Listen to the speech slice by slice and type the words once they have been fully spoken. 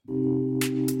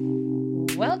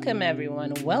Welcome,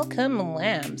 everyone. Welcome,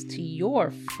 lambs, to your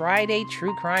Friday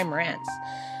True Crime Rants.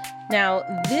 Now,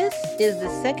 this is the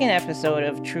second episode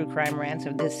of True Crime Rants,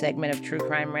 of this segment of True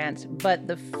Crime Rants, but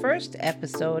the first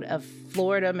episode of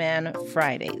Florida Man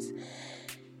Fridays.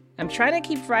 I'm trying to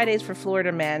keep Fridays for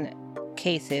Florida Man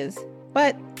cases,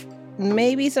 but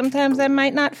maybe sometimes I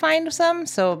might not find some,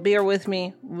 so bear with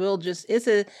me. It's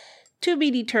a to be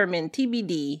determined,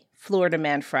 TBD, Florida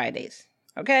Man Fridays,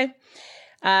 okay?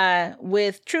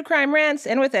 With True Crime Rants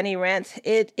and with any rants,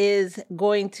 it is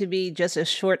going to be just a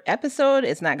short episode.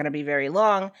 It's not going to be very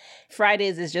long.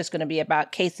 Fridays is just going to be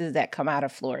about cases that come out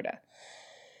of Florida.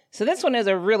 So this one is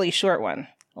a really short one.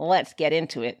 Let's get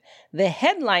into it. The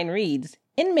headline reads,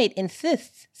 Inmate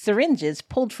insists syringes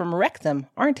pulled from rectum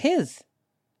aren't his.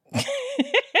 I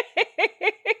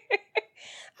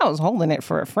was holding it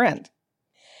for a friend.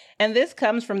 And this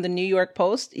comes from the New York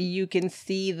Post. You can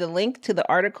see the link to the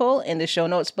article in the show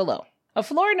notes below. A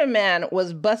Florida man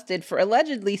was busted for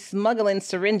allegedly smuggling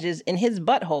syringes in his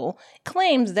butthole,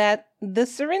 claims that the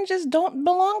syringes don't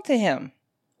belong to him.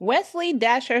 Wesley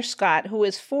Dasher Scott, who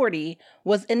is 40,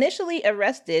 was initially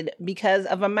arrested because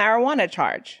of a marijuana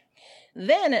charge.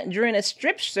 Then, during a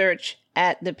strip search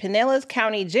at the Pinellas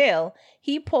County Jail,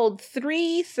 he pulled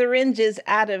 3 syringes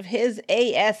out of his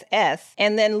ASS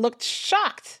and then looked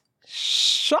shocked.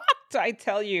 Shocked, I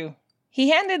tell you. He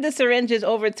handed the syringes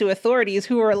over to authorities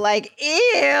who were like,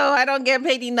 ew, I don't get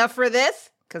paid enough for this.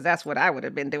 Because that's what I would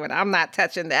have been doing. I'm not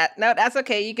touching that. No, that's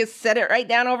okay. You can set it right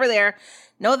down over there.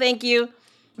 No, thank you.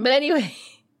 But anyway,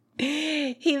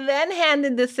 he then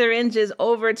handed the syringes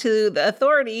over to the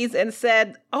authorities and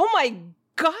said, oh my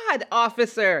God,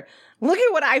 officer, look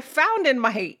at what I found in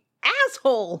my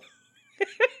asshole.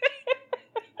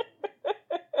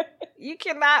 You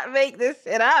cannot make this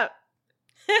shit up.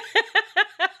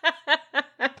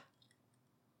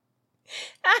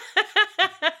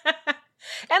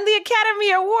 And the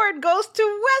Academy Award goes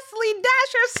to Wesley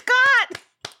Dasher Scott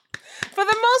for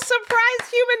the most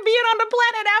surprised human being on the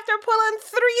planet after pulling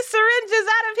 3 syringes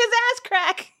out of his ass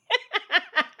crack.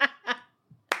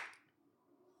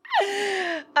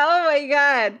 Oh my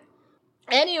God.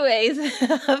 Anyways,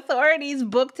 authorities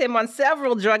booked him on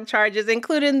several drug charges,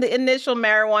 including the initial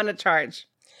marijuana charge.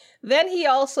 Then he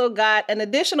also got an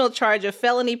additional charge of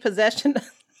felony possession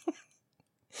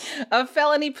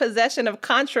of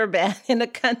contraband in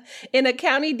a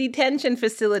county detention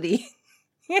facility.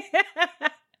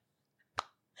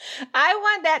 I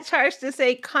want that charge to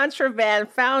say contraband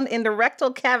found in the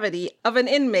rectal cavity of an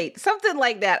inmate. Something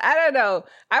like that. I don't know.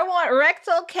 I want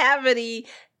rectal cavity,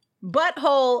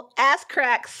 butthole, ass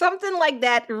crack, something like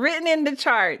that written in the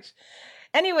charge.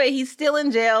 Anyway, he's still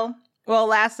in jail. Well,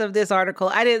 last of this article,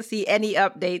 I didn't see any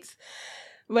updates,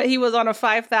 but he was on a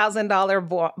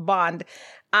 $5,000 bond.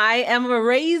 I am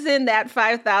raising that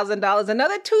 $5,000,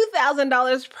 another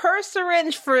 $2,000 per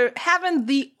syringe for having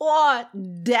the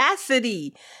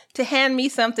audacity to hand me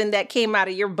something that came out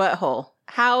of your butthole.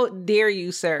 How dare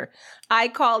you, sir? I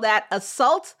call that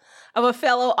assault of a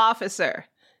fellow officer.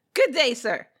 Good day,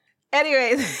 sir.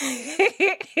 Anyways,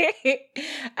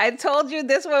 I told you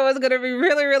this one was going to be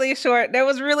really, really short. There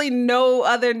was really no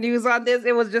other news on this.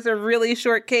 It was just a really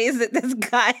short case that this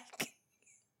guy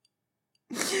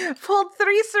pulled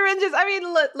 3 syringes. I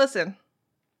mean, listen,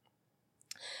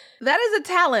 that is a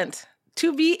talent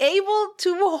to be able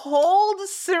to hold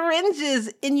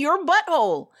syringes in your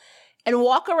butthole and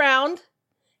walk around.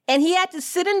 And he had to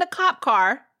sit in the cop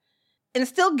car and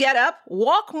still get up,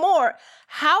 walk more.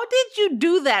 How did you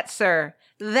do that, sir?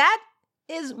 That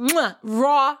is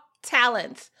raw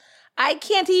talent. I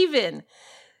can't even.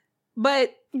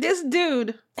 But this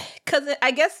dude, because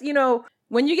I guess,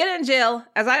 when you get in jail,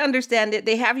 as I understand it,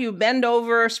 they have you bend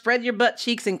over, spread your butt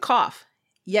cheeks, and cough.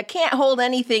 You can't hold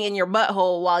anything in your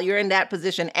butthole while you're in that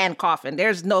position and coughing.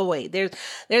 There's no way.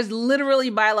 There's literally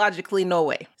biologically no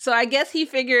way. So I guess he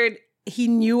figured he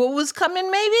knew what was coming,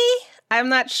 maybe? I'm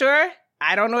not sure.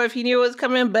 I don't know if he knew it was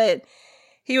coming, but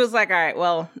he was like, all right,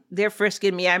 well, they're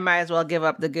frisking me. I might as well give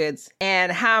up the goods.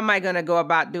 And how am I going to go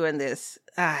about doing this?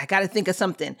 I got to think of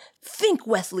something. Think,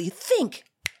 Wesley, think.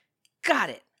 Got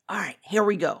it. All right, here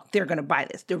we go. They're going to buy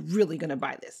this. They're really going to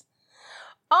buy this.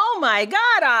 Oh my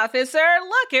God, officer,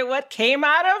 look at what came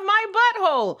out of my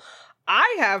butthole.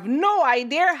 I have no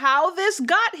idea how this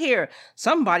got here.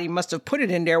 Somebody must have put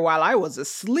it in there while I was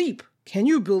asleep. Can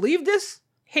you believe this?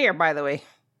 Here, by the way.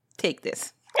 Take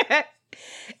this.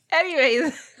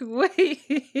 Anyways, what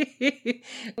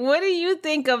do you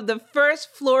think of the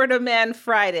first Florida Man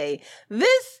Friday?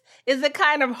 This is the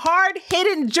kind of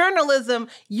hard-hitting journalism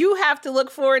you have to look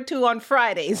forward to on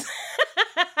Fridays.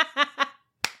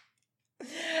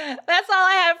 That's all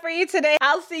I have for for you today.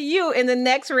 I'll see you in the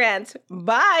next rant.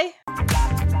 Bye.